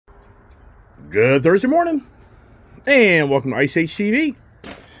Good Thursday morning, and welcome to Ice Age TV,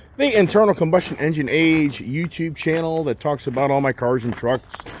 the internal combustion engine age YouTube channel that talks about all my cars and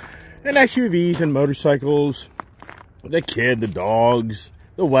trucks and SUVs and motorcycles, the kid, the dogs,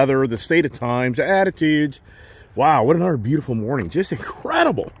 the weather, the state of times, the attitudes. Wow, what another beautiful morning. Just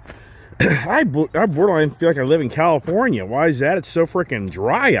incredible. I borderline feel like I live in California. Why is that? It's so freaking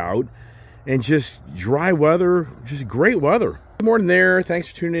dry out and just dry weather, just great weather. Good morning there. Thanks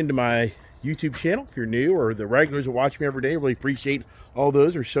for tuning into my YouTube channel. If you're new, or the regulars that watch me every day, really appreciate all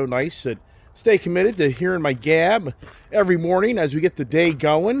those. Are so nice that stay committed to hearing my gab every morning as we get the day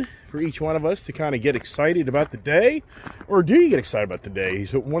going for each one of us to kind of get excited about the day. Or do you get excited about the day?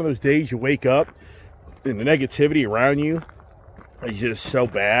 So one of those days you wake up and the negativity around you is just so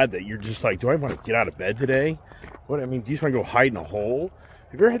bad that you're just like, do I want to get out of bed today? What, I mean, do you just want to go hide in a hole?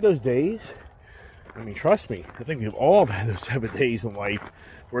 Have you ever had those days? I mean, trust me, I think we've all had those type of days in life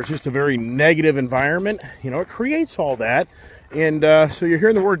where it's just a very negative environment. You know, it creates all that. And so you're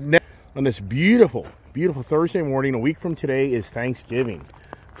hearing the word on this beautiful, beautiful Thursday morning. A week from today is Thanksgiving.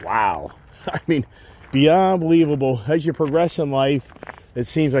 Wow. I mean, beyond believable. As you progress in life, it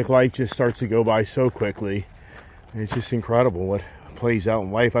seems like life just starts to go by so quickly. And it's just incredible what plays out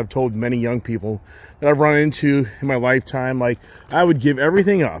in life. I've told many young people that I've run into in my lifetime, like, I would give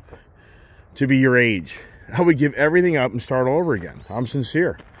everything up to be your age. I would give everything up and start over again. I'm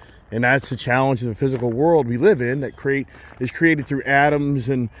sincere. And that's the challenge of the physical world we live in that is created through atoms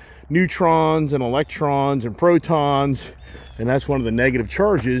and neutrons and electrons and protons. And that's one of the negative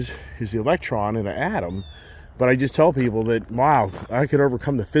charges, is the electron in an atom. But I just tell people that, wow, if I could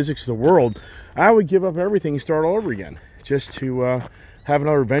overcome the physics of the world, I would give up everything and start all over again just to have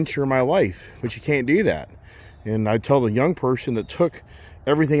another adventure in my life. But you can't do that. And I tell the young person that took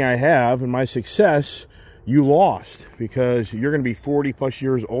everything I have and my success, you lost, because you're going to be 40 plus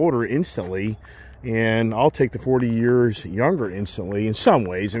years older instantly, and I'll take the 40 years younger instantly in some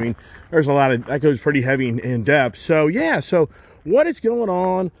ways. I mean, there's a lot of that goes pretty heavy in depth. So yeah, so what is going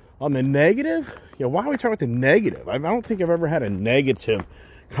on the negative? Yeah, why are we talking about the negative? I don't think I've ever had a negative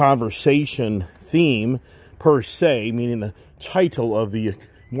conversation theme per se, meaning the title of the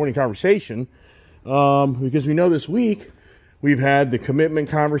morning conversation, because we know this week we've had the commitment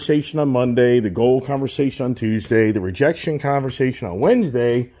conversation on Monday, the goal conversation on Tuesday, the rejection conversation on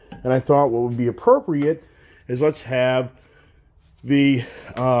Wednesday, and I thought what would be appropriate is let's have the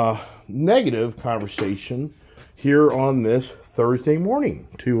negative conversation here on this Thursday morning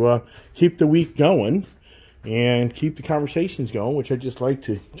to keep the week going and keep the conversations going, which I just like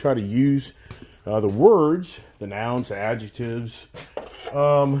to try to use the words, the nouns, the adjectives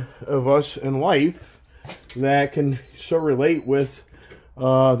of us in life that can so relate with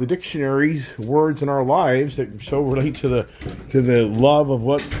the dictionary's words in our lives, that so relate to the love of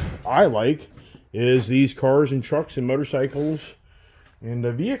what I like, is these cars and trucks and motorcycles and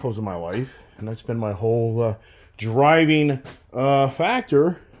vehicles in my life. And that's been my whole driving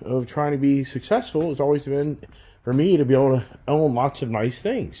factor of trying to be successful. It's always been for me to be able to own lots of nice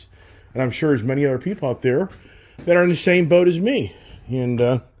things. And I'm sure there's many other people out there that are in the same boat as me.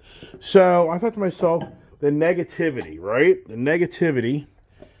 And so I thought to myself, the negativity, right? The negativity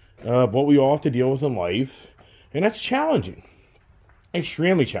of what we all have to deal with in life. And that's challenging.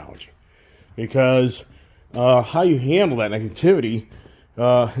 Extremely challenging. Because how you handle that negativity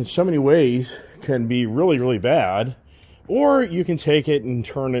in so many ways can be really, really bad. Or you can take it and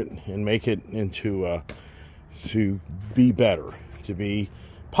turn it and make it into to be better, to be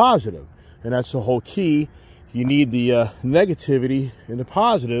positive. And that's the whole key. You need the negativity and the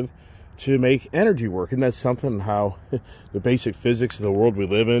positive to make energy work. And that's something how the basic physics of the world we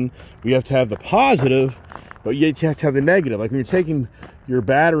live in. We have to have the positive, but you have to have the negative. Like when you're taking your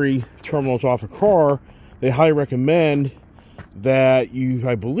battery terminals off a car, they highly recommend that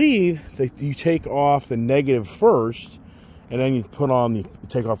I believe that you take off the negative first, and then you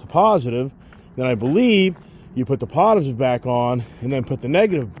take off the positive. Then I believe you put the positive back on, and then put the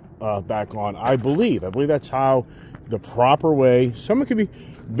negative back on. I believe that's how the proper way. Someone could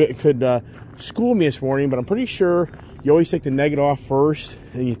school me this morning, but I'm pretty sure you always take the negative off first,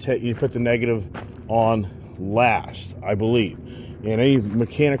 and you put the negative on last, I believe. And any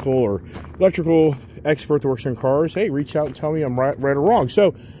mechanical or electrical expert that works on cars, hey, reach out and tell me I'm right or wrong.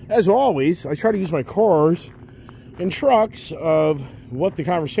 So, as always, I try to use my cars and trucks of what the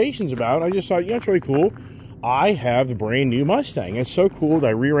conversation's about. I just thought, yeah, it's really cool. I have the brand new Mustang. It's so cool that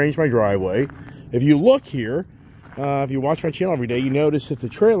I rearranged my driveway. If you look here, if you watch my channel every day, you notice that the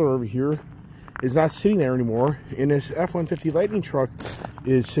trailer over here is not sitting there anymore, and this F-150 Lightning truck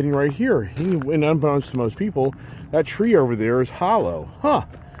is sitting right here. And unbeknownst to most people, that tree over there is hollow. Huh.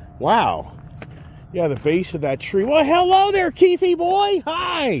 Wow. yeah, the base of that tree. Well, hello there, Keefy boy.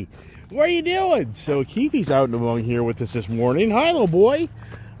 Hi. What are you doing? So Keefy's out among here with us this morning. Hi, little boy.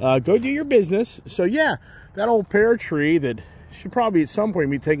 Go do your business. So yeah, that old pear tree that should probably at some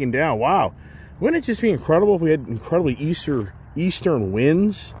point be taken down. Wow. Wouldn't it just be incredible if we had incredibly eastern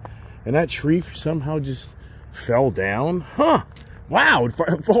winds and that tree somehow just fell down? Huh. Wow,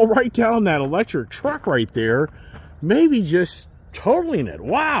 it'd fall right down that electric truck right there. Maybe just totaling it.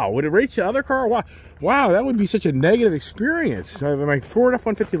 Wow, would it reach the other car? Wow, wow, that would be such a negative experience. My Ford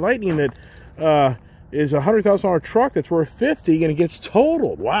F-150 Lightning that is a $100,000 truck that's worth $50 and it gets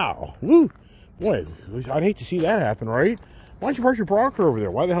totaled. Wow, woo, boy, I'd hate to see that happen, right? Why don't you park your Bronco over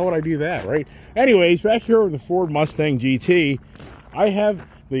there? Why the hell would I do that, right? Anyways, back here with the Ford Mustang GT, I have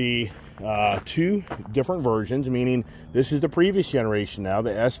the two different versions, meaning this is the previous generation now,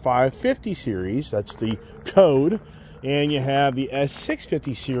 the S550 series, that's the code. And you have the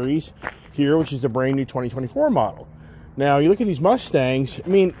S650 series here, which is the brand new 2024 model. Now, you look at these Mustangs, I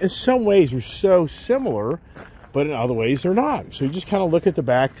mean, in some ways they're so similar, but in other ways they're not. So you just kind of look at the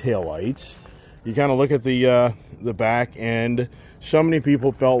back tail lights. You kind of look at the back end. So many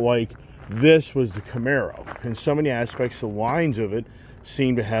people felt like this was the Camaro. In so many aspects, the lines of it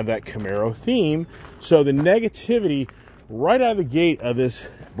seem to have that Camaro theme. So the negativity right out of the gate of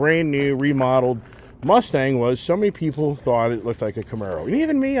this brand new remodeled Mustang was so many people thought it looked like a Camaro. And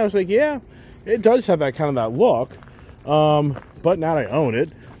even me, I was like, yeah, it does have that kind of that look. But now that I own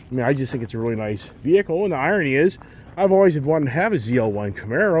it, I mean, I just think it's a really nice vehicle. And the irony is, I've always wanted to have a ZL1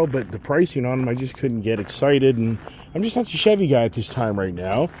 Camaro, but the pricing on them, I just couldn't get excited. And I'm just not a Chevy guy at this time right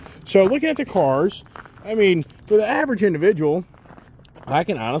now. So looking at the cars, I mean, for the average individual, I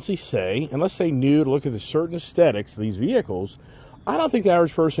can honestly say, unless they knew to look at the certain aesthetics of these vehicles, I don't think the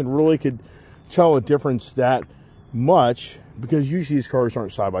average person really could tell a difference that much, because usually these cars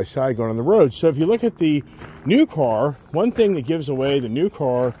aren't side by side going on the road. So if you look at the new car, one thing that gives away the new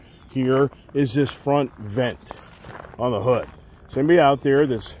car here is this front vent on the hood. So anybody out there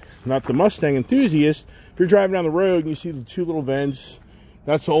that's not the Mustang enthusiast, if you're driving down the road and you see the two little vents,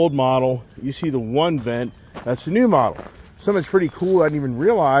 that's the old model. You see the one vent, that's the new model. Something's pretty cool I didn't even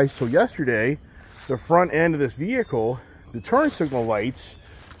realize till yesterday. The front end of this vehicle, the turn signal lights,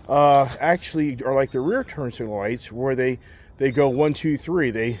 actually are like the rear turn signal lights, where they go 1, 2,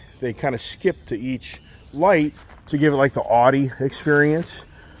 3. They kind of skip to each light to give it like the Audi experience.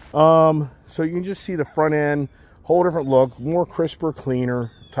 So you can just see the front end, whole different look, more crisper, cleaner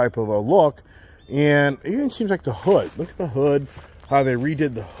type of a look. And it even seems like the hood. Look at the hood, how they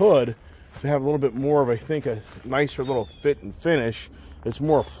redid the hood to have a little bit more of, I think, a nicer little fit and finish. It's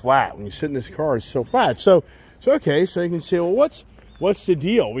more flat. When you sit in this car, it's so flat. So okay, so you can say, well, what's the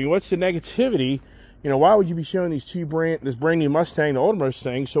deal? I mean, what's the negativity? You know, why would you be showing these this brand new Mustang, the old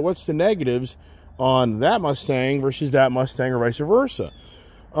Mustang? So what's the negatives on that Mustang versus that Mustang, or vice versa?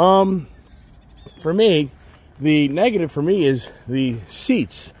 For me, the negative for me is the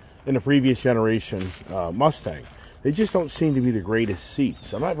seats in the previous generation Mustang. They just don't seem to be the greatest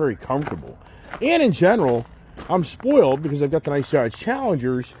seats. I'm not very comfortable. And in general, I'm spoiled because I've got the nice Dodge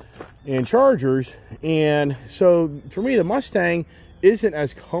Challengers and Chargers. And so for me, the Mustang isn't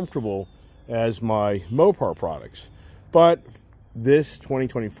as comfortable as my Mopar products. But this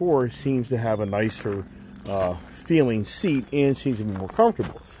 2024 seems to have a nicer feeling seat and seems to be more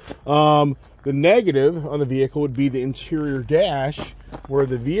comfortable. The negative on the vehicle would be the interior dash, where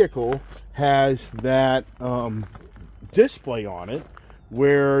the vehicle has that display on it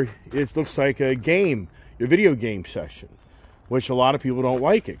where it looks like a video game session, which a lot of people don't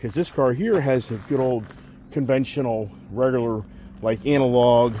like it, because this car here has a good old conventional, regular, like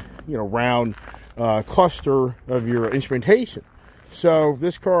analog, you know, round cluster of your instrumentation. So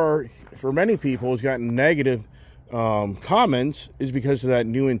this car, for many people, has gotten negative comments is because of that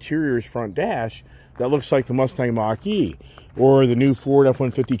new interior's front dash that looks like the Mustang Mach-E, or the new Ford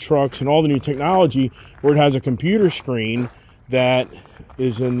F-150 trucks and all the new technology where it has a computer screen that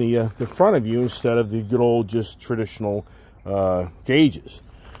is in the front of you instead of the good old just traditional gauges.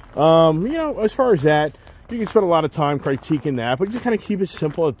 You know, as far as that, you can spend a lot of time critiquing that, but just kind of keep it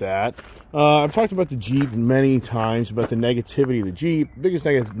simple at that. I've talked about the Jeep many times, about the negativity of the Jeep. The biggest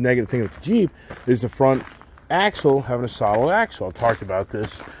negative thing with the Jeep is the front axle having a solid axle. I've talked about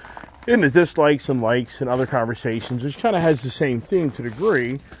this in the dislikes and likes and other conversations, which kind of has the same theme to the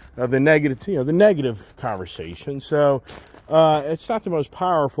degree of the negative, you know, the negative conversation. So it's not the most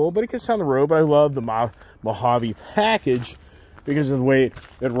powerful, but it gets on the road. But I love the Mojave package because of the way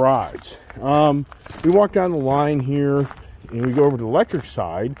it rides. We walk down the line here and we go over to the electric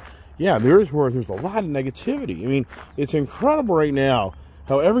side. Yeah, there's a lot of negativity. I mean, it's incredible right now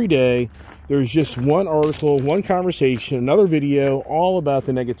how every day there's just one article, one conversation, another video, all about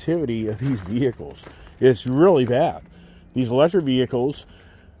the negativity of these vehicles. It's really bad. These electric vehicles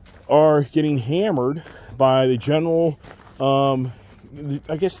are getting hammered by the general,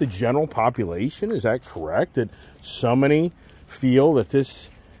 I guess the general population. Is that correct? That so many feel that this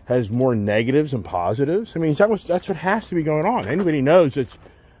has more negatives than positives? I mean, that's what has to be going on. Anybody knows that's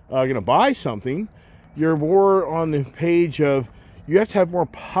going to buy something, you're more on the page of you have to have more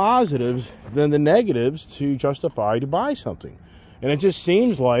positives than the negatives to justify to buy something. And it just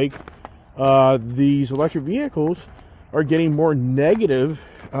seems like these electric vehicles are getting more negative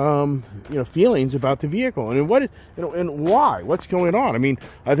feelings about the vehicle. And and why? What's going on? I mean,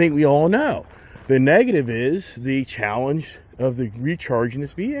 I think we all know. The negative is the challenge of the recharging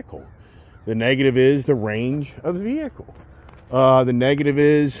this vehicle. The negative is the range of the vehicle. The negative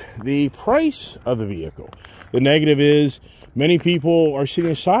is the price of the vehicle. The negative is many people are sitting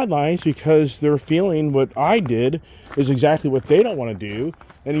on the sidelines because they're feeling what I did is exactly what they don't want to do.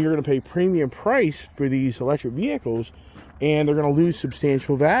 And you're going to pay premium price for these electric vehicles, and they're going to lose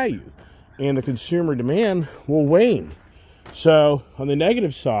substantial value. And the consumer demand will wane. So on the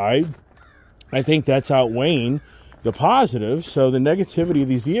negative side, I think that's outweighing the positive. So the negativity of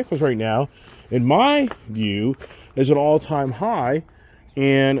these vehicles right now, in my view, is an all-time high,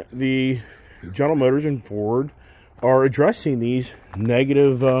 and the General Motors and Ford are addressing these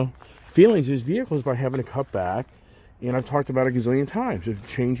negative feelings of these vehicles by having to cut back. And I've talked about it a gazillion times of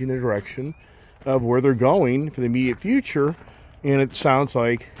changing the direction of where they're going for the immediate future. And it sounds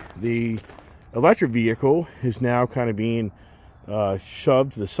like the electric vehicle is now kind of being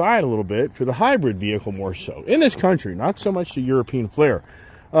shoved to the side a little bit for the hybrid vehicle more so. In this country, not so much the European flair.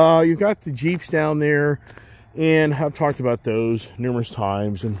 You've got the Jeeps down there, and I've talked about those numerous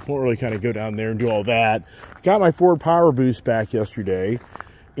times and won't really kind of go down there and do all that. Got my Ford Power Boost back yesterday,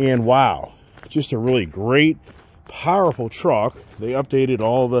 and wow, just a really great, powerful truck. They updated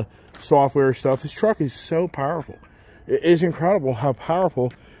all the software stuff. This truck is so powerful. It is incredible how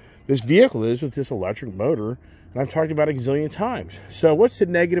powerful this vehicle is with this electric motor, and I've talked about it a gazillion times. So what's the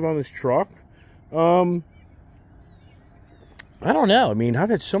negative on this truck? I don't know. I mean, I've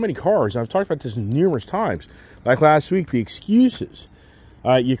had so many cars. I've talked about this numerous times. Like last week, the excuses.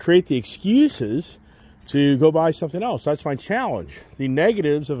 You create the excuses to go buy something else. That's my challenge. The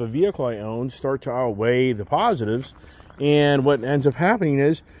negatives of a vehicle I own start to outweigh the positives. And what ends up happening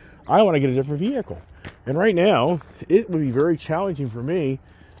is I want to get a different vehicle. And right now, it would be very challenging for me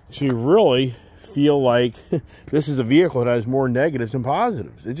to really feel like this is a vehicle that has more negatives than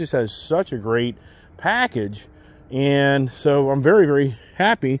positives. It just has such a great package. And so I'm very, very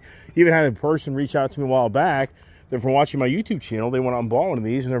happy. Even had a person reach out to me a while back that from watching my YouTube channel, they want to unball one of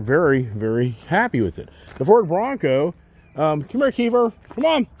these, and they're very, very happy with it. The Ford Bronco, come here, Kiefer. Come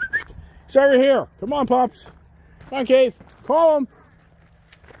on. He's over here. Come on, pups. Come on, Keith. Call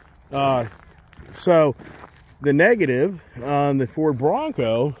him. So the negative on the Ford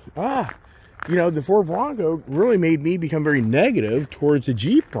Bronco, the Ford Bronco really made me become very negative towards the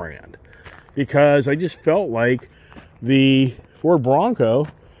Jeep brand, because I just felt like the Ford Bronco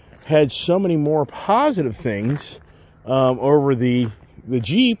had so many more positive things over the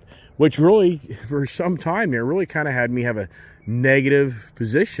Jeep, which really, for some time there, really kind of had me have a negative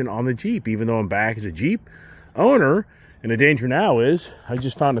position on the Jeep, even though I'm back as a Jeep owner. And the danger now is I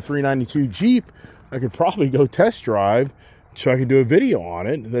just found a 392 Jeep I could probably go test drive so I could do a video on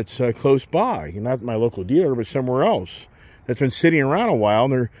it that's close by. Not my local dealer, but somewhere else that's been sitting around a while,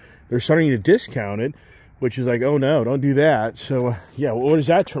 and they're starting to discount it, which is like, oh no, don't do that. So yeah, what does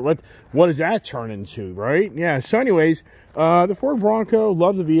that turn into, right? Yeah. So anyways, the Ford Bronco,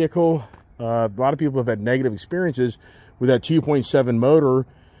 love the vehicle. A lot of people have had negative experiences with that 2.7 motor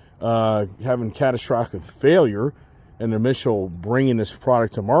having catastrophic failure. And the initial bringing this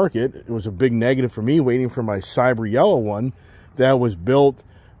product to market, it was a big negative for me, waiting for my Cyber Yellow one that was built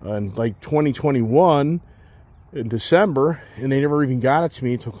in like 2021 in December, and they never even got it to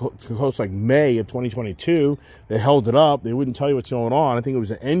me until close like May of 2022. They held it up. They wouldn't tell you what's going on. I think it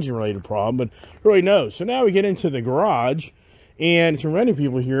was an engine-related problem, but who really knows? So now we get into the garage, and to many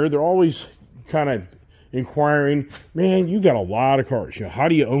people here, they're always kind of inquiring, man, you got a lot of cars. You know, how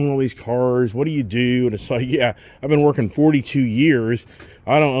do you own all these cars? What do you do? And it's like, yeah, I've been working 42 years.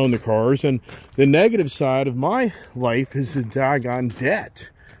 I don't own the cars. And the negative side of my life is the doggone debt.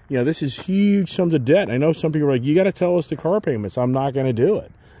 You know, this is huge sums of debt. I know some people are like, you got to tell us the car payments. I'm not going to do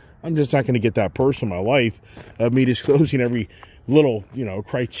it. I'm just not going to get that person in my life of me disclosing every little,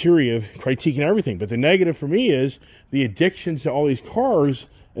 criteria, critiquing everything. But the negative for me is the addiction to all these cars,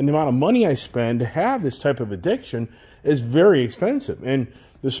 and the amount of money I spend to have this type of addiction is very expensive. And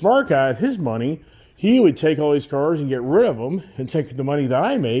The smart guy with his money, he would take all these cars and get rid of them and take the money that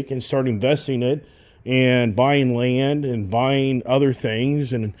I make and start investing it and buying land and buying other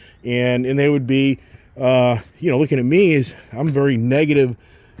things. And they would be, looking at me as I'm very negative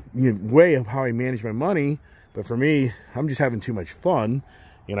way of how I manage my money. But for me, I'm just having too much fun.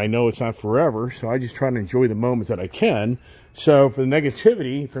 And I know it's not forever, so I just try to enjoy the moment that I can. So for the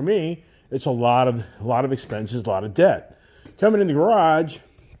negativity, for me, it's a lot of expenses, a lot of debt. Coming in the garage,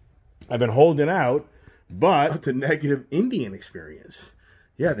 I've been holding out, but the negative Indian experience.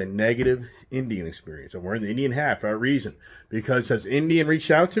 Yeah, the negative Indian experience. I'm wearing the Indian hat for a reason. Because has Indian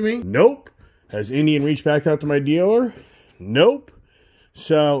reached out to me? Nope. Has Indian reached back out to my dealer? Nope.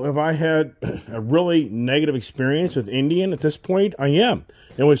 So if I had a really negative experience with Indian at this point, I am.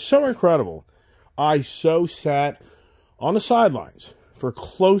 It was so incredible. I so sat on the sidelines for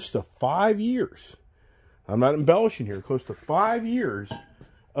close to 5 years. I'm not embellishing here. Close to 5 years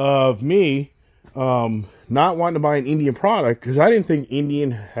of me not wanting to buy an Indian product because I didn't think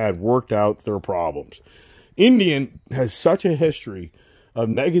Indian had worked out their problems. Indian has such a history of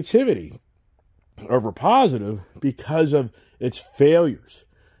negativity over positive because of its failures.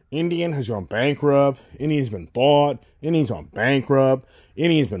 Indian has gone bankrupt. Indian's been bought. Indian's gone bankrupt.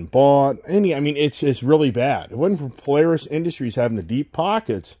 Indian's been bought. It's really bad. If it wasn't for Polaris Industries having the deep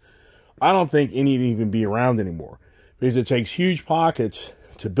pockets, I don't think Indian would even be around anymore because it takes huge pockets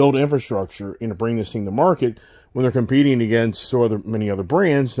to build infrastructure and to bring this thing to market when they're competing against so many other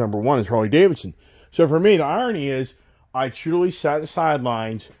brands. Number one is Harley-Davidson. So for me, the irony is I truly sat on the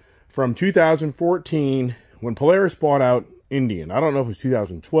sidelines from 2014 when Polaris bought out Indian. I don't know if it was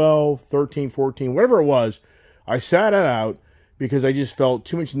 2012, 13, 14, whatever it was. I sat it out because I just felt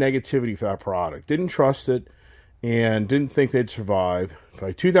too much negativity for that product. Didn't trust it and didn't think they'd survive.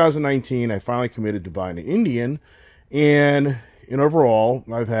 By 2019, I finally committed to buying an Indian. And overall,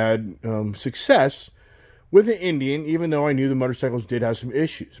 I've had success with the Indian, even though I knew the motorcycles did have some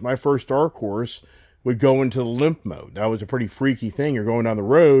issues. My first Dark Horse would go into the limp mode. That was a pretty freaky thing. You're going down the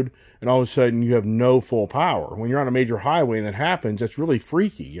road, and all of a sudden you have no full power. When you're on a major highway and that happens, that's really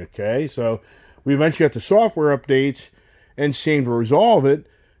freaky, okay? So we eventually got the software updates and seemed to resolve it.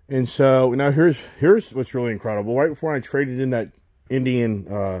 And so now here's what's really incredible. Right before I traded in that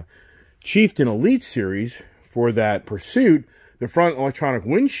Indian Chieftain Elite Series for that Pursuit, the front electronic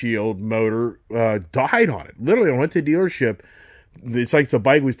windshield motor died on it. Literally, I went to the dealership. It's like the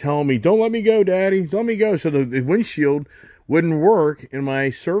bike was telling me, don't let me go, Daddy. Don't let me go. So the windshield wouldn't work. And my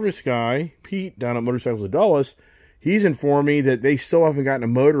service guy, Pete, down at Motorcycles of Dulles, he's informed me that they still haven't gotten a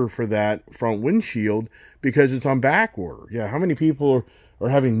motor for that front windshield because it's on back order. Yeah, how many people are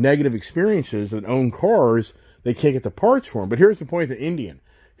having negative experiences that own cars, they can't get the parts for them? But here's the point of the Indian.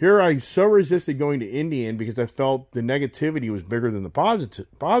 Here I so resisted going to Indian because I felt the negativity was bigger than the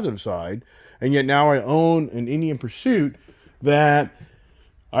positive side. And yet now I own an Indian Pursuit that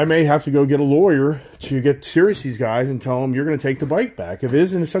I may have to go get a lawyer to get serious these guys and tell them you're going to take the bike back. If it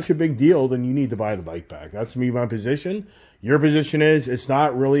isn't such a big deal, then you need to buy the bike back. That's me, my position. Your position is it's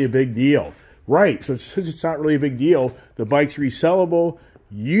not really a big deal. Right, so since it's not really a big deal, the bike's resellable.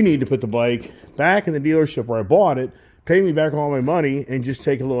 You need to put the bike back in the dealership where I bought it, pay me back all my money, and just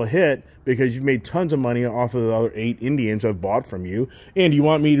take a little hit because you've made tons of money off of the other 8 Indians I've bought from you. And you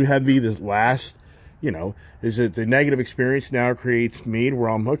want me to be the last, is it the negative experience now creates me where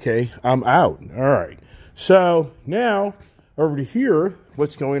I'm out. All right. So now over to here,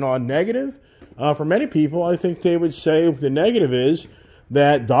 what's going on negative? For many people, I think they would say the negative is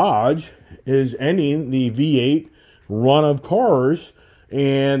that Dodge is ending the V8 run of cars,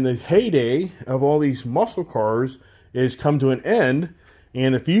 and the heyday of all these muscle cars is come to an end,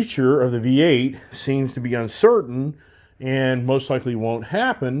 and the future of the V8 seems to be uncertain and most likely won't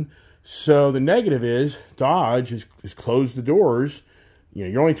happen. So the negative is Dodge has closed the doors.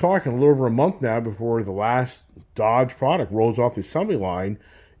 You're only talking a little over a month now before the last Dodge product rolls off the assembly line,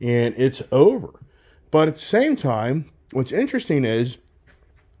 and it's over. But at the same time, what's interesting is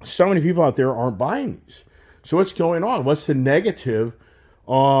so many people out there aren't buying these. So what's going on? What's the negative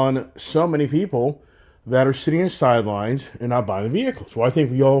on so many people that are sitting on the sidelines and not buying the vehicles? Well, I think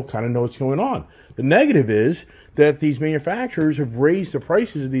we all kind of know what's going on. The negative is that these manufacturers have raised the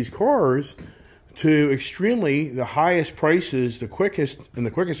prices of these cars to extremely the highest prices, the quickest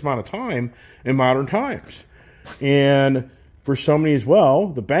amount of time in modern times. And for so many as well,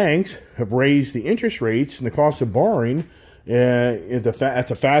 the banks have raised the interest rates and the cost of borrowing at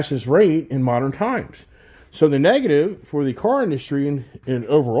the fastest rate in modern times. So the negative for the car industry and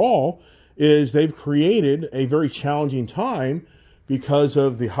overall is they've created a very challenging time because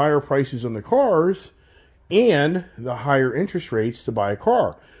of the higher prices on the cars and the higher interest rates to buy a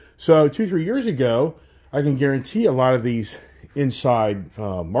car. So 2-3 years ago, I can guarantee a lot of these inside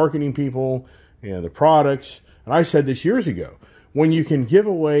marketing people and the products, and I said this years ago, when you can give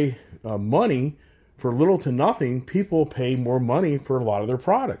away money for little to nothing, people pay more money for a lot of their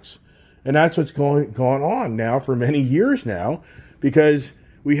products. And that's what's going on now for many years now, because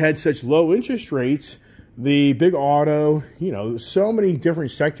we had such low interest rates. The big auto, so many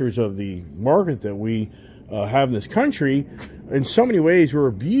different sectors of the market that we have in this country, in so many ways were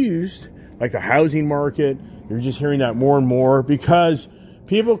abused, like the housing market. You're just hearing that more and more because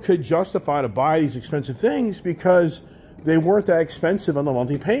people could justify to buy these expensive things because they weren't that expensive on the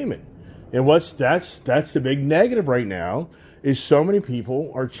monthly payment. And that's the big negative right now, is so many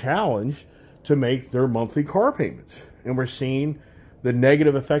people are challenged to make their monthly car payments. And we're seeing the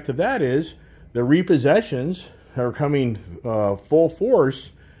negative effect of that is the repossessions are coming full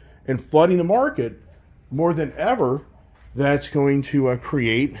force and flooding the market more than ever. That's going to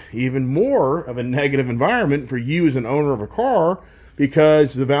create even more of a negative environment for you as an owner of a car,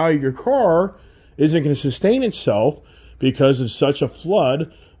 because the value of your car isn't going to sustain itself because of such a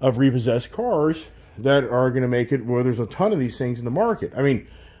flood of repossessed cars that are going to make it where there's a ton of these things in the market. I mean,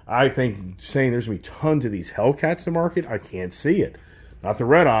 I think saying there's going to be tons of these Hellcats in the market, I can't see it. Not the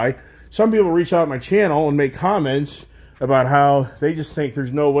red eye. Some people reach out to my channel and make comments about how they just think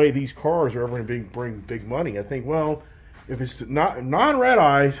there's no way these cars are ever going to bring big money. I think, well, if it's not non-red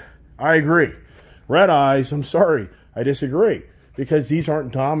eyes, I agree. Red eyes, I'm sorry, I disagree, because these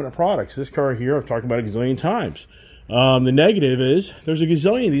aren't dominant products. This car here, I've talked about it a gazillion times. The negative is there's a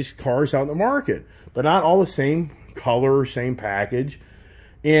gazillion of these cars out in the market, but not all the same color, same package.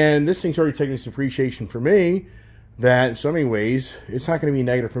 And this thing's already taken its depreciation for me, that in so many ways, it's not going to be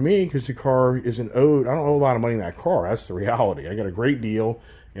negative for me because the car isn't owed. I don't owe a lot of money in that car. That's the reality. I got a great deal,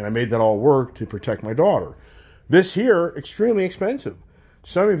 and I made that all work to protect my daughter. This here, extremely expensive.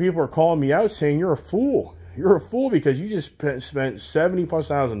 So many people are calling me out saying, you're a fool. You're a fool because you just spent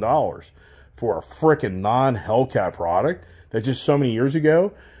 $70,000+ for a frickin' non-Hellcat product that just so many years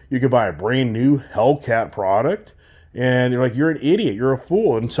ago, you could buy a brand new Hellcat product. And they're like, you're an idiot, you're a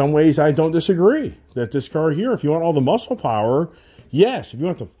fool. In some ways, I don't disagree that this car here, if you want all the muscle power, yes. If you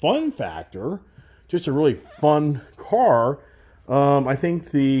want the fun factor, just a really fun car, I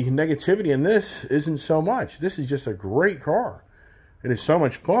think the negativity in this isn't so much. This is just a great car. It is so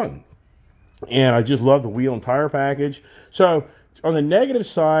much fun. And I just love the wheel and tire package. So on the negative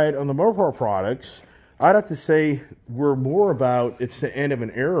side, on the Mopar products, I'd have to say we're more about it's the end of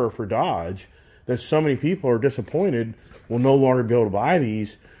an era for Dodge, that so many people are disappointed will no longer be able to buy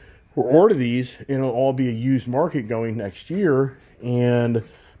these or order these, and it'll all be a used market going next year.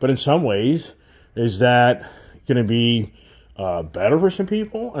 But in some ways, is that going to be better for some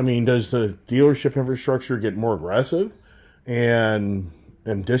people? I mean, does the dealership infrastructure get more aggressive and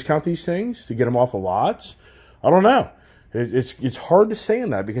discount these things to get them off the lots? I don't know. It's hard to say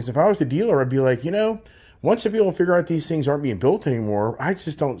in that, because if I was the dealer, I'd be like, once the people figure out these things aren't being built anymore, I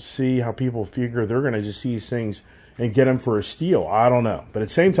just don't see how people figure they're going to just see these things and get them for a steal. I don't know. But at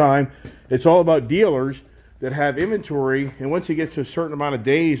the same time, it's all about dealers that have inventory, and once it gets to a certain amount of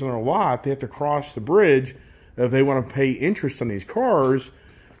days on their lot, they have to cross the bridge if they want to pay interest on these cars,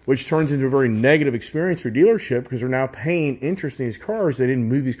 which turns into a very negative experience for dealership, because they're now paying interest in these cars. They didn't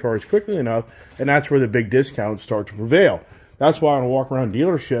move these cars quickly enough, and that's where the big discounts start to prevail. That's why when I walk around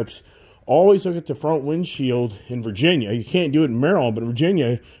dealerships, always look at the front windshield in Virginia. You can't do it in Maryland, but in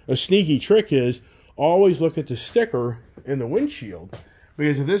Virginia, a sneaky trick is always look at the sticker in the windshield.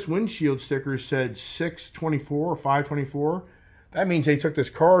 Because if this windshield sticker said 624 or 524, that means they took this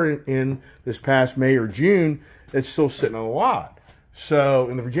car in this past May or June. It's still sitting on the lot. So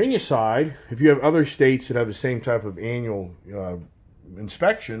in the Virginia side, if you have other states that have the same type of annual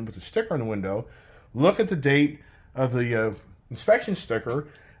inspection with the sticker on the window, look at the date of the inspection sticker,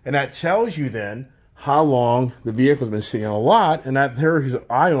 and that tells you then how long the vehicle's been sitting on a lot, and that there's an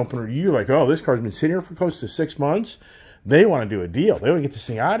eye-opener to you, like, oh, this car's been sitting here for close to 6 months. They want to do a deal. They want to get this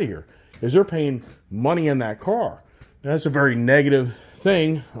thing out of here, because they're paying money in that car. And that's a very negative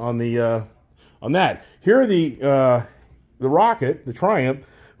thing on the on that. Here are the Rocket, the Triumph.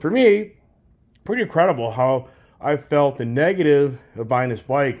 For me, pretty incredible how I felt the negative of buying this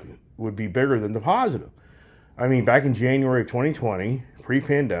bike would be bigger than the positive. I mean, back in January of 2020,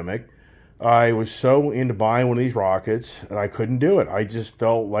 pre-pandemic, I was so into buying one of these Rockets, and I couldn't do it. I just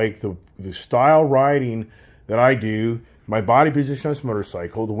felt like the style riding that I do, my body position on this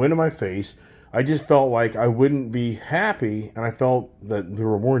motorcycle, the wind in my face, I just felt like I wouldn't be happy, and I felt that there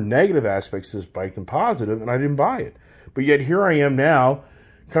were more negative aspects to this bike than positive, and I didn't buy it. But yet here I am now,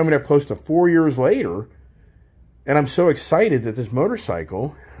 coming up close to 4 years later, And I'm so excited that this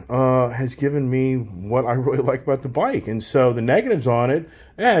motorcycle has given me what I really like about the bike. And so the negatives on it,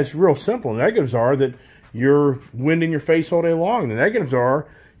 yeah, it's real simple. The negatives are that you're wind in your face all day long. The negatives are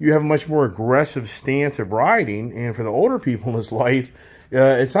you have a much more aggressive stance of riding. And for the older people in this life,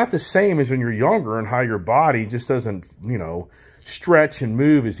 it's not the same as when you're younger and how your body just doesn't, you know, stretch and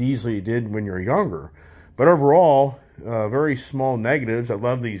move as easily as it did when you're younger. But overall, very small negatives. I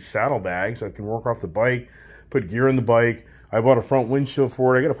love these saddlebags. I can work off the bike, put gear in the bike. I bought a front windshield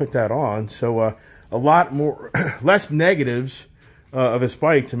for it. I got to put that on. So a lot more, less negatives of this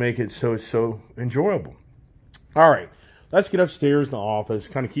bike to make it so it's so enjoyable. All right, let's get upstairs in the office,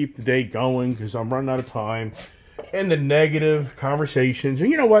 kind of keep the day going because I'm running out of time. And the negative conversations.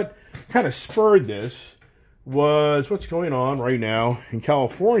 And you know what kind of spurred this was what's going on right now in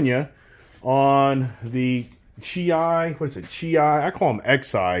California on the Xi, what is it, Xi, I call him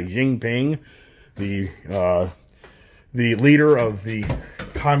Xi, Jinping, the leader of the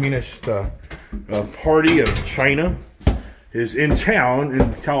Communist Party of China, is in town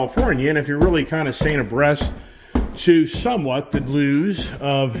in California. And if you're really kind of staying abreast to somewhat the news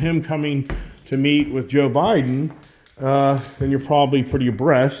of him coming to meet with Joe Biden, then you're probably pretty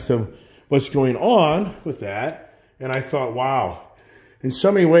abreast of what's going on with that. And I thought, wow, in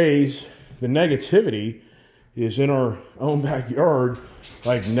so many ways, the negativity is in our own backyard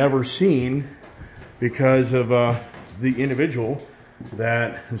like never seen because of the individual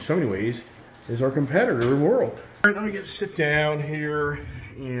that, in so many ways, is our competitor in the world. All right, let me sit down here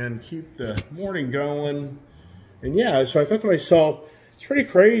and keep the morning going. And yeah, so I thought to myself, it's pretty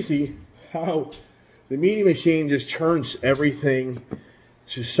crazy how the media machine just turns everything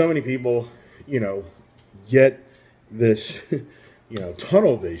to so many people, you know, get this, you know,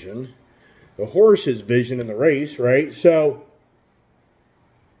 tunnel vision, the horse's vision in the race, right? So,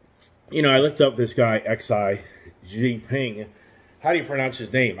 you know, I looked up this guy, Xi Jinping. How do you pronounce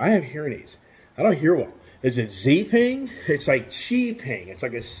his name? I have hearing aids. I don't hear well. Is it Zping? It's like Xi Ping. It's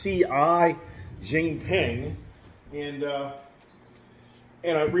like a C-I Jinping.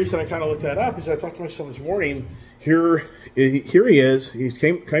 And I recently kind of looked that up because I talked to myself this morning. Here he is. He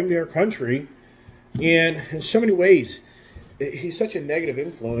came to our country, and in so many ways, he's such a negative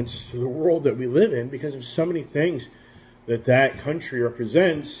influence to the world that we live in because of so many things that country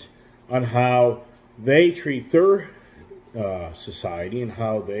represents on how they treat their society and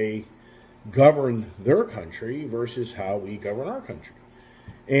how they govern their country versus how we govern our country.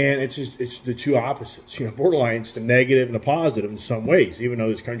 And it's the two opposites. You know, borderline, it's the negative and the positive in some ways, even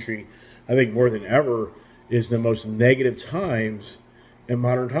though this country, I think more than ever, is the most negative times in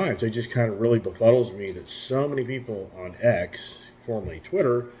modern times. It just kind of really befuddles me that so many people on X, formerly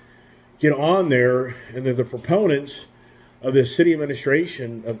Twitter, get on there and they're the proponents of this city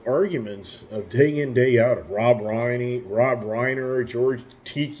administration of arguments of day in, day out of Rob Reiner, George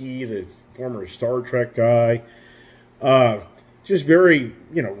Takei, the former Star Trek guy, just very,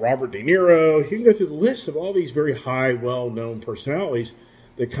 you know, Robert De Niro. You can go through the list of all these very high, well-known personalities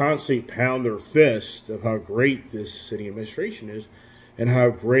that constantly pound their fist of how great this city administration is and how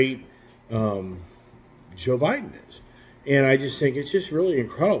great Joe Biden is. And I just think it's just really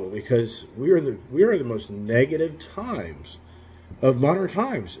incredible because we are the most negative times of modern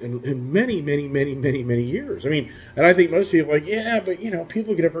times in many, many, many, many, many years. I mean, and I think most people are like, yeah, but, you know,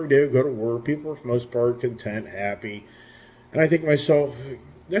 people get up every day, go to work. People are, for the most part, content, happy. And I think to myself,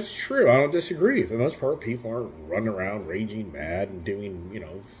 that's true. I don't disagree. For the most part, people aren't running around raging mad and doing, you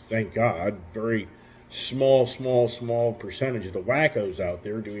know, thank God, very small percentage of the wackos out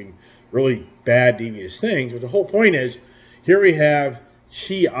there doing really bad, devious things. But the whole point is, here we have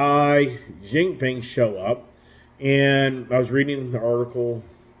Xi Jinping show up. And I was reading the article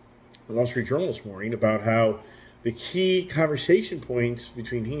in the Wall Street Journal this morning about how the key conversation points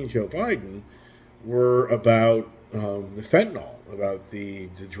between he and Joe Biden were about the fentanyl, about the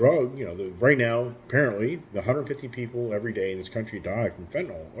drug. You know, right now, apparently, the 150 people every day in this country die from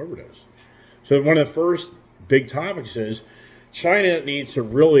fentanyl overdose. So one of the first big topics is China needs to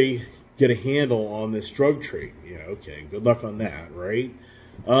really get a handle on this drug trade. You know, okay, good luck on that, right?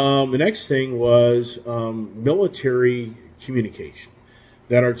 The next thing was military communication,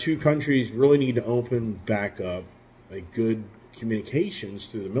 that our two countries really need to open back up good communications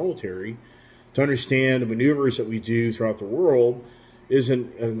through the military to understand the maneuvers that we do throughout the world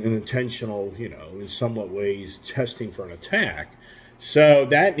isn't an intentional, you know, in somewhat ways, testing for an attack. So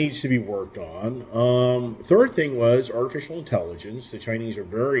that needs to be worked on. Third thing was artificial intelligence. The Chinese are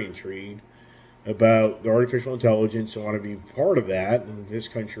very intrigued about the artificial intelligence and want to be part of that in this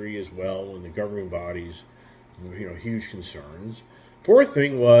country as well, and the governing bodies, you know, huge concerns. Fourth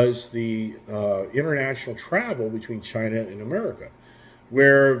thing was the international travel between China and America,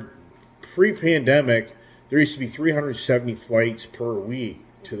 where pre-pandemic there used to be 370 flights per week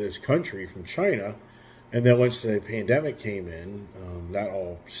to this country from China, and then once the pandemic came in, that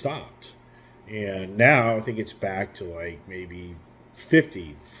all stopped. And now I think it's back to like maybe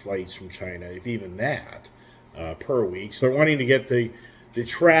 50 flights from China, if even that, per week. So they're wanting to get the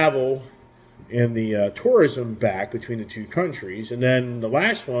travel and the tourism back between the two countries. And then the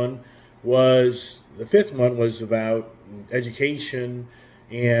last one was, the fifth one was about education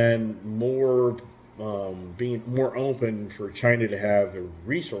and more being more open for China to have the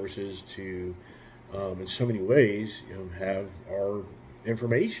resources to, in so many ways, have our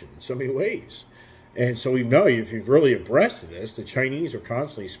information in so many ways. And so we know, if you've really abreast of this, the Chinese are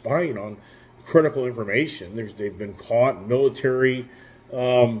constantly spying on critical information. They've been caught in military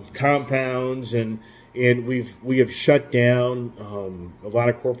compounds, and we have shut down a lot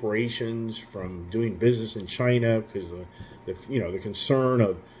of corporations from doing business in China because the concern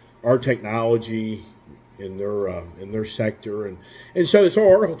of our technology in their sector, and so this whole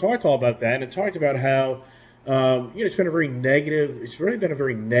article talked all about that, and it talked about how it's been a very negative. It's really been a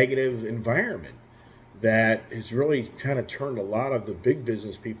very negative environment that has really kind of turned a lot of the big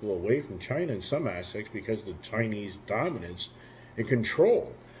business people away from China in some aspects because of the Chinese dominance and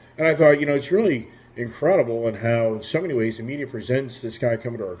control. And I thought, it's really incredible in how, in so many ways, the media presents this guy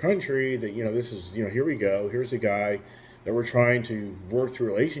coming to our country that, this is, here we go. Here's a guy that we're trying to work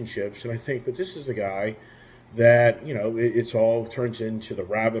through relationships. And I think, but this is the guy that, it's all turns into the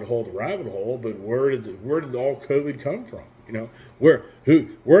rabbit hole. But where did all COVID come from? Where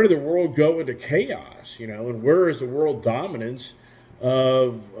did the world go into chaos? And where is the world dominance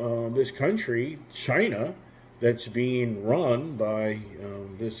of this country, China, that's being run by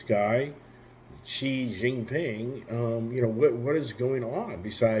this guy, Xi Jinping? What is going on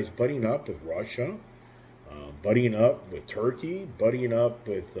besides buddying up with Russia, buddying up with Turkey, buddying up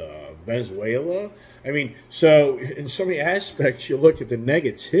with Venezuela? I mean, so in so many aspects, you look at the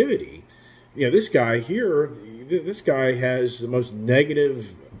negativity. This guy here, this guy has the most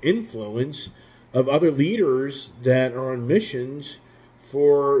negative influence of other leaders that are on missions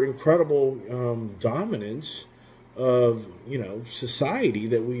for incredible dominance of society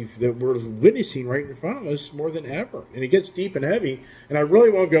that we're witnessing right in front of us more than ever. And it gets deep and heavy, and I really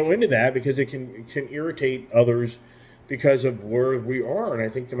won't go into that because it can irritate others because of where we are. And I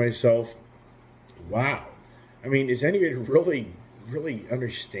think to myself, wow, I mean, is anybody really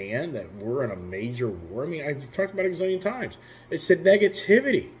understand that we're in a major war? I mean, I've talked about it a gazillion times. It's the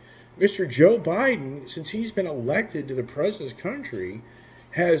negativity. Mr. Joe Biden, since he's been elected to the president's country,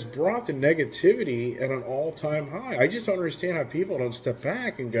 has brought the negativity at an all-time high. I just don't understand how people don't step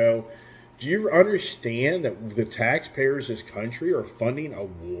back and go, do you understand that the taxpayers of this country are funding a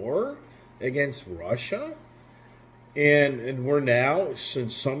war against Russia? And we're now, in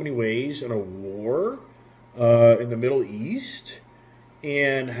so many ways, in a war in the Middle East,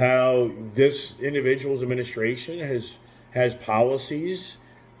 and how this individual's administration has policies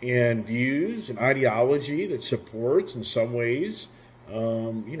and views and ideology that supports, in some ways,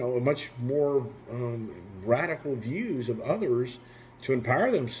 a much more radical views of others to empower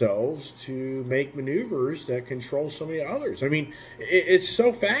themselves to make maneuvers that control so many others. I mean, it's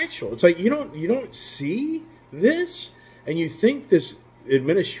so factual. It's like you don't see this, and you think this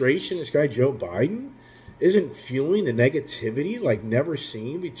administration, this guy Joe Biden, isn't fueling the negativity like never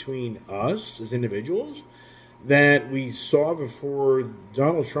seen between us as individuals that we saw before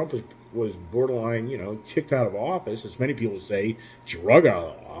Donald Trump was borderline, kicked out of office, as many people say, drug out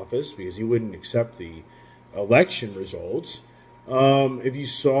of office because he wouldn't accept the election results. If you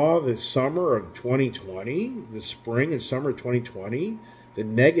saw the summer of 2020, the spring and summer of 2020, the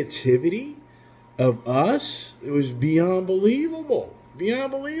negativity of us, it was beyond believable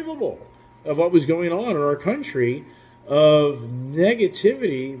of what was going on in our country, of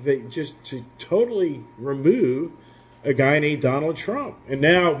negativity that just to totally remove a guy named Donald Trump. And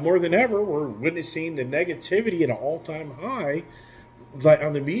now, more than ever, we're witnessing the negativity at an all-time high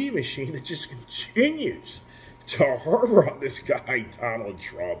on the media machine that just continues to harbor on this guy, Donald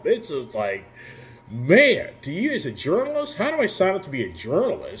Trump. It's just like, man, to you as a journalist, how do I sign up to be a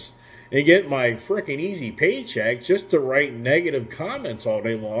journalist and get my freaking easy paycheck just to write negative comments all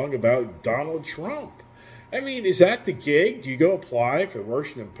day long about Donald Trump? I mean, is that the gig? Do you go apply for the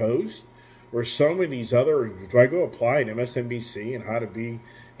Washington Post or some of these other, do I go apply at MSNBC and how to be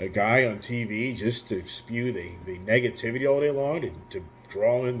a guy on TV just to spew the negativity all day long to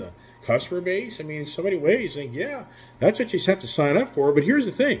draw in the customer base? I mean, in so many ways, I think, yeah, that's what you have to sign up for. But here's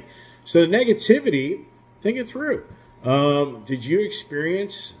the thing. So the negativity, think it through. Did you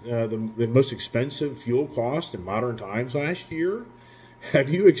experience the most expensive fuel cost in modern times last year? Have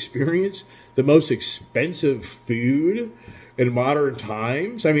you experienced the most expensive food in modern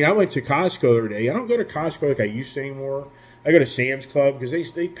times? I mean, I went to Costco the other day. I don't go to Costco like I used to anymore. I go to Sam's Club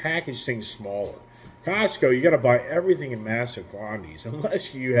because they package things smaller. Costco, you got to buy everything in massive quantities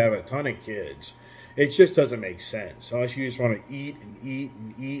unless you have a ton of kids. It just doesn't make sense unless you just want to eat and eat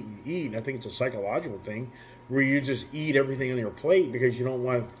and eat and eat. And I think it's a psychological thing where you just eat everything on your plate because you don't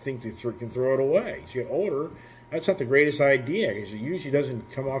want to think you can throw it away. As you get older, that's not the greatest idea because it usually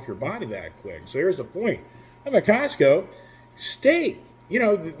doesn't come off your body that quick. So here's the point. I'm at Costco. Steak. You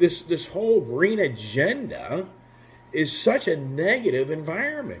know, this whole green agenda is such a negative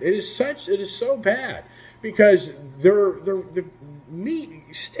environment. It is so bad because the meat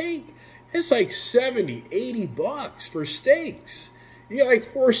steak, it's like 70, 80 bucks for steaks. You get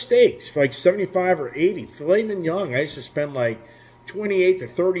like 4 steaks for like 75 or 80. Filet mignon, I used to spend like 28 to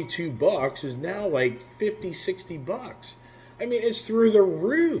 32 bucks, is now like 50, 60 bucks. I mean, it's through the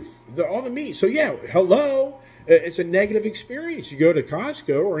roof, all the meat. So yeah, hello, it's a negative experience. You go to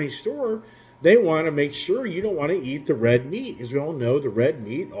Costco or any store, they want to make sure you don't want to eat the red meat, because we all know the red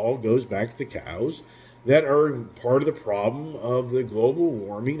meat all goes back to the cows that are part of the problem of the global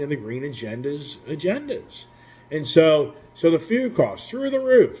warming and the green agendas. And so the food costs through the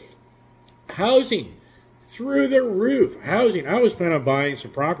roof. Housing through the roof. Housing. I was planning on buying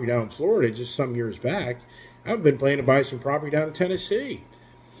some property down in Florida just some years back. I've been planning to buy some property down in Tennessee.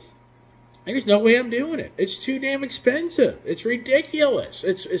 There's no way I'm doing it. It's too damn expensive. It's ridiculous.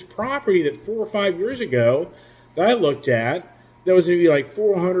 It's property that 4 or 5 years ago that I looked at that was going to be like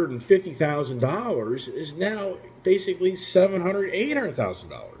 $450,000 is now basically $700,000,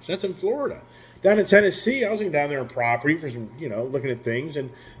 $800,000. That's in Florida. Down in Tennessee, I was going down there on property for some, looking at things and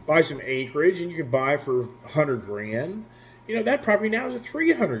buy some acreage, and you could buy for $100,000. That property now is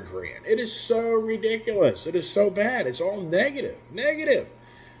 $300,000. It is so ridiculous. It is so bad. It's all negative.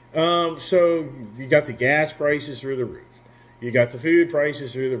 So you got the gas prices through the roof. You got the food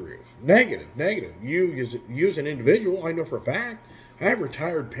prices through the roof. Negative. You as an individual, I know for a fact, I have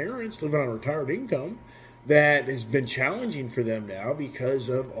retired parents living on a retired income that has been challenging for them now because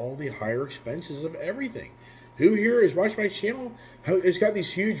of all the higher expenses of everything. Who here has watched my channel has got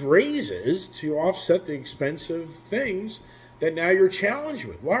these huge raises to offset the expensive things that now you're challenged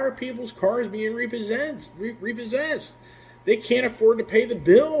with? Why are people's cars being repossessed? They can't afford to pay the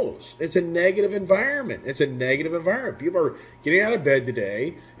bills. It's a negative environment. People are getting out of bed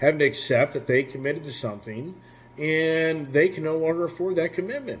today, having to accept that they committed to something, and they can no longer afford that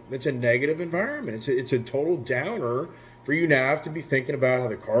commitment. It's a negative environment. It's a total downer for you now have to be thinking about how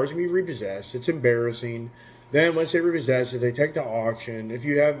the car's going to be repossessed. It's embarrassing. Then once they repossess it, they take to auction. If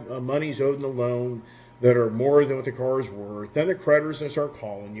you have monies owed in the loan that are more than what the car is worth, then the creditor's going to start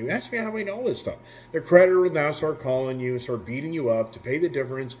calling you. Ask me how I know all this stuff. The creditor will now start calling you and start beating you up to pay the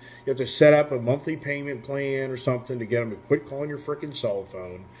difference. You have to set up a monthly payment plan or something to get them to quit calling your freaking cell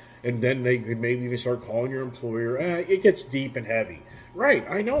phone. And then they could maybe even start calling your employer. It gets deep and heavy. Right,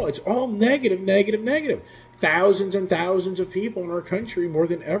 I know. It's all negative. Thousands and thousands of people in our country more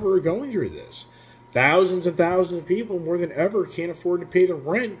than ever are going through this. Thousands and thousands of people more than ever can't afford to pay the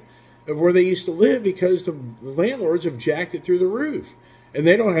rent of where they used to live because the landlords have jacked it through the roof, and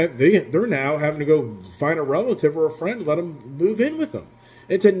they're now having to go find a relative or a friend to let them move in with them.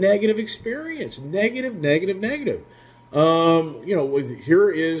 It's a negative experience. Negative.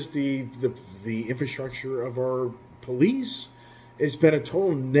 Here is the infrastructure of our police. It's been a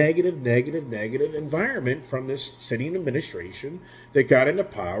total negative environment from this sitting administration that got into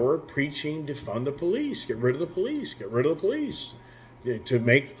power preaching defund the police, get rid of the police, to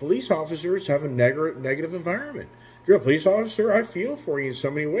make police officers have a negative environment. If you're a police officer, I feel for you in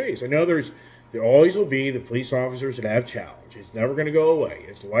so many ways. I know there always will be the police officers that have challenge. It's never going to go away.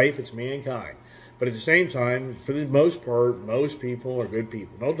 It's life. It's mankind. But at the same time, for the most part, most people are good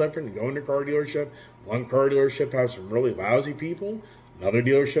people. No different than going to a car dealership. One car dealership has some really lousy people. Another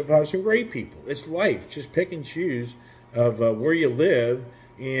dealership has some great people. It's life. Just pick and choose of where you live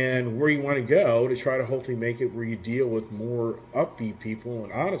and where you want to go to try to hopefully make it where you deal with more upbeat people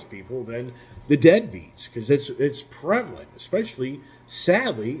and honest people than the deadbeats, because it's prevalent, especially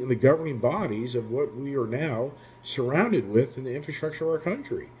sadly in the governing bodies of what we are now surrounded with in the infrastructure of our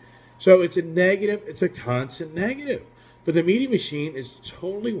country. So it's a negative, it's a constant negative. But the media machine is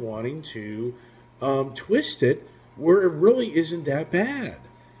totally wanting to twist it where it really isn't that bad.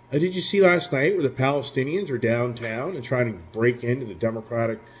 Did you see last night where the Palestinians are downtown and trying to break into the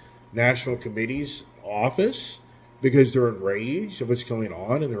Democratic National Committee's office? because they're enraged of what's going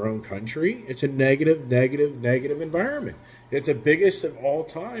on in their own country. It's a negative, negative, negative environment. It's the biggest of all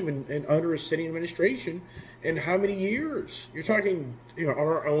time and under a sitting administration in how many years? You're talking, on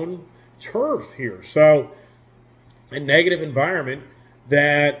our own turf here. So a negative environment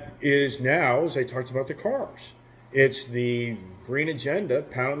that is now, as I talked about the cars, it's the green agenda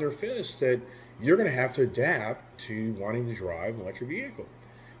pounding their fists that you're going to have to adapt to wanting to drive an electric vehicle,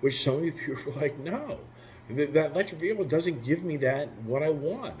 which some of you people are like, no. That electric vehicle doesn't give me what I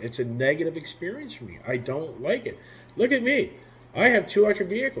want. It's a negative experience for me. I don't like it. Look at me. I have 2 electric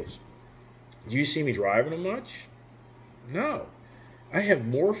vehicles. Do you see me driving them much? No. I have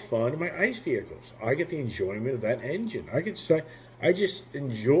more fun in my ICE vehicles. I get the enjoyment of that engine. I just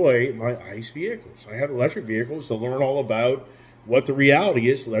enjoy my ICE vehicles. I have electric vehicles to learn all about what the reality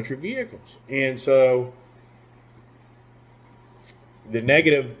is of electric vehicles. And so the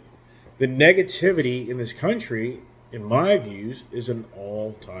negativity in this country, in my views, is an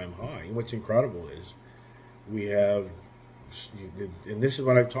all-time high. And what's incredible is we have, and this is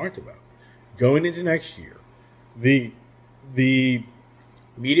what I've talked about, going into next year, the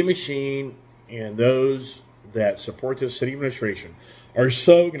media machine and those that support this city administration are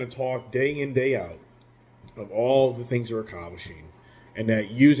so going to talk day in, day out of all the things they're accomplishing, and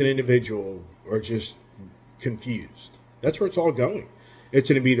that you as an individual are just confused. That's where it's all going. It's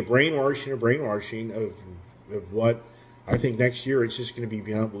going to be the brainwashing of what I think next year it's just going to be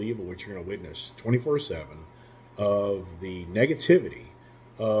beyond believable what you're going to witness 24/7 of the negativity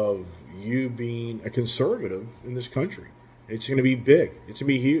of you being a conservative in this country. It's going to be big. It's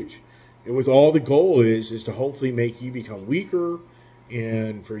going to be huge. And with all the goal is to hopefully make you become weaker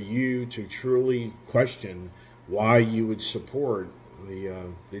and for you to truly question why you would support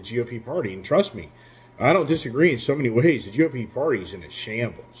the GOP party. And trust me, I don't disagree in so many ways. The GOP party is in a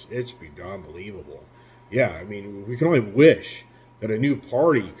shambles. It's beyond believable. Yeah, I mean, we can only wish that a new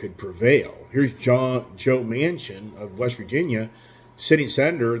party could prevail. Here's Joe Manchin of West Virginia, sitting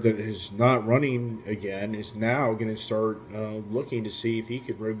senator that is not running again, is now going to start looking to see if he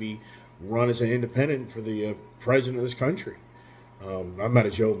could maybe run as an independent for the president of this country. I'm not a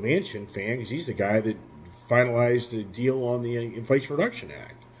Joe Manchin fan because he's the guy that finalized the deal on the Inflation Reduction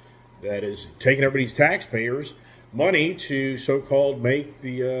Act. That is taking everybody's taxpayers' money to so-called make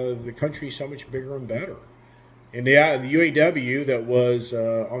the country so much bigger and better. And the UAW that was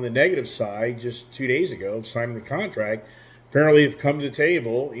on the negative side just 2 days ago of signing the contract, apparently have come to the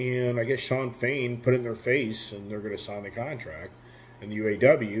table, and I guess Sean Fain put it in their face, and they're going to sign the contract. And the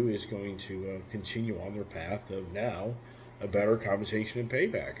UAW is going to continue on their path of now a better compensation and pay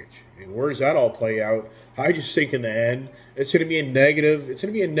package. And where does that all play out? I just think in the end, it's going to be a negative. It's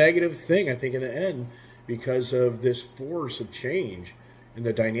going to be a negative thing, I think, in the end, because of this force of change and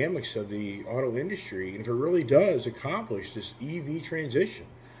the dynamics of the auto industry. And if it really does accomplish this EV transition,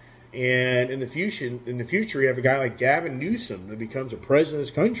 and in the future, you have a guy like Gavin Newsom that becomes a president of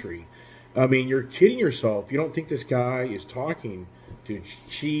this country. I mean, you're kidding yourself. You don't think this guy is talking to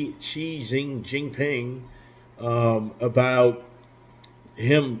Xi Jinping about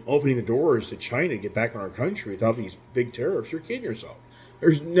him opening the doors to China to get back in our country without these big tariffs? You're kidding yourself.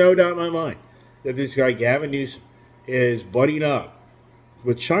 There's no doubt in my mind that this guy, Gavin Newsom, is buddying up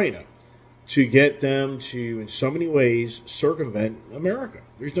with China to get them to, in so many ways, circumvent America.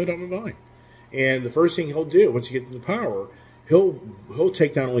 There's no doubt in my mind. And the first thing he'll do once he gets into power, he'll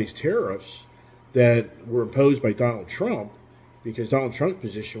take down all these tariffs that were imposed by Donald Trump, because Donald Trump's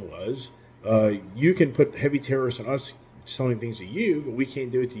position was, you can put heavy tariffs on us selling things to you, but we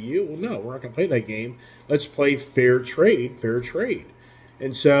can't do it to you. Well, no, we're not going to play that game. Let's play fair trade, fair trade.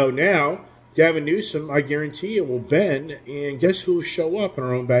 And so now, Gavin Newsom, I guarantee you, will bend, and guess who will show up in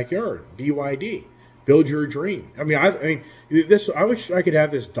our own backyard? BYD. Build your dream. I mean, this. I wish I could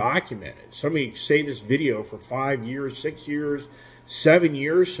have this documented. Somebody save this video for 5 years, 6 years, 7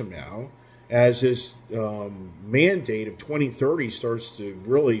 years from now, as this mandate of 2030 starts to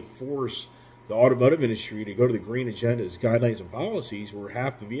really force the automotive industry to go to the green agenda's guidelines and policies, where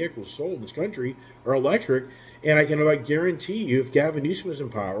half the vehicles sold in this country are electric. And I can guarantee you, if Gavin Newsom is in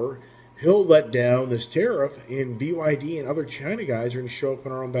power, he'll let down this tariff, and BYD and other China guys are going to show up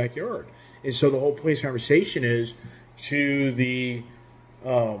in our own backyard. And so the whole point of this conversation is to the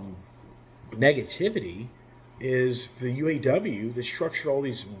negativity is the UAW that structured all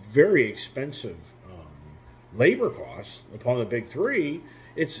these very expensive labor costs upon the big three.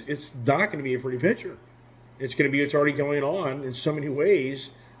 It's not going to be a pretty picture. It's going to be what's already going on in so many ways.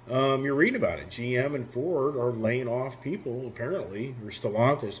 You're reading about it. GM and Ford are laying off people, apparently, or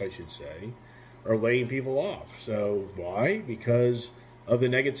Stellantis, I should say, are laying people off. So why? Because of the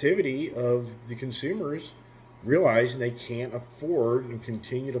negativity of the consumers realizing they can't afford and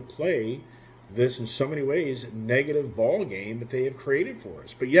continue to play this in so many ways negative ball game that they have created for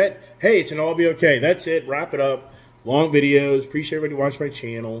us. But yet, hey, it's an all be okay. That's it. Wrap it up. Long videos. Appreciate everybody watching my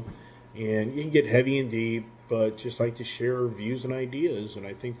channel. And you can get heavy and deep, but just like to share views and ideas. And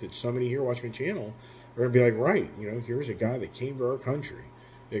I think that somebody here watching my channel are going to be like, right, you know, here's a guy that came to our country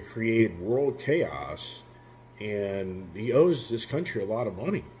that created world chaos, and he owes this country a lot of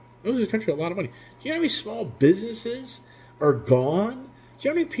money. He owes this country a lot of money. Do you know how many small businesses are gone? Do you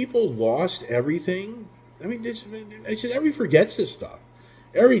know how many people lost everything? I mean, it's just everybody forgets this stuff.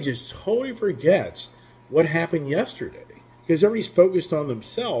 Everybody just totally forgets what happened yesterday because everybody's focused on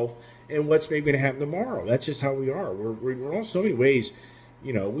themselves and what's maybe going to happen tomorrow. That's just how we are. We're all so many ways,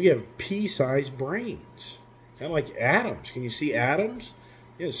 you know, we have pea-sized brains, kind of like atoms. Can you see atoms?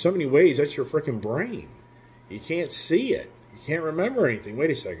 Yeah, in so many ways, that's your freaking brain. You can't see it. You can't remember anything. Wait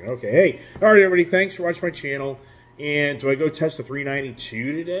a second. Okay, hey. All right, everybody, thanks for watching my channel. And do I go test the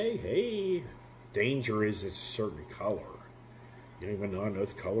 392 today? Hey, danger is a certain color. You don't even know what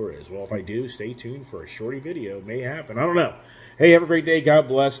the color is. Well, if I do, stay tuned for a shorty video. It may happen. I don't know. Hey, have a great day. God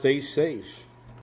bless. Stay safe.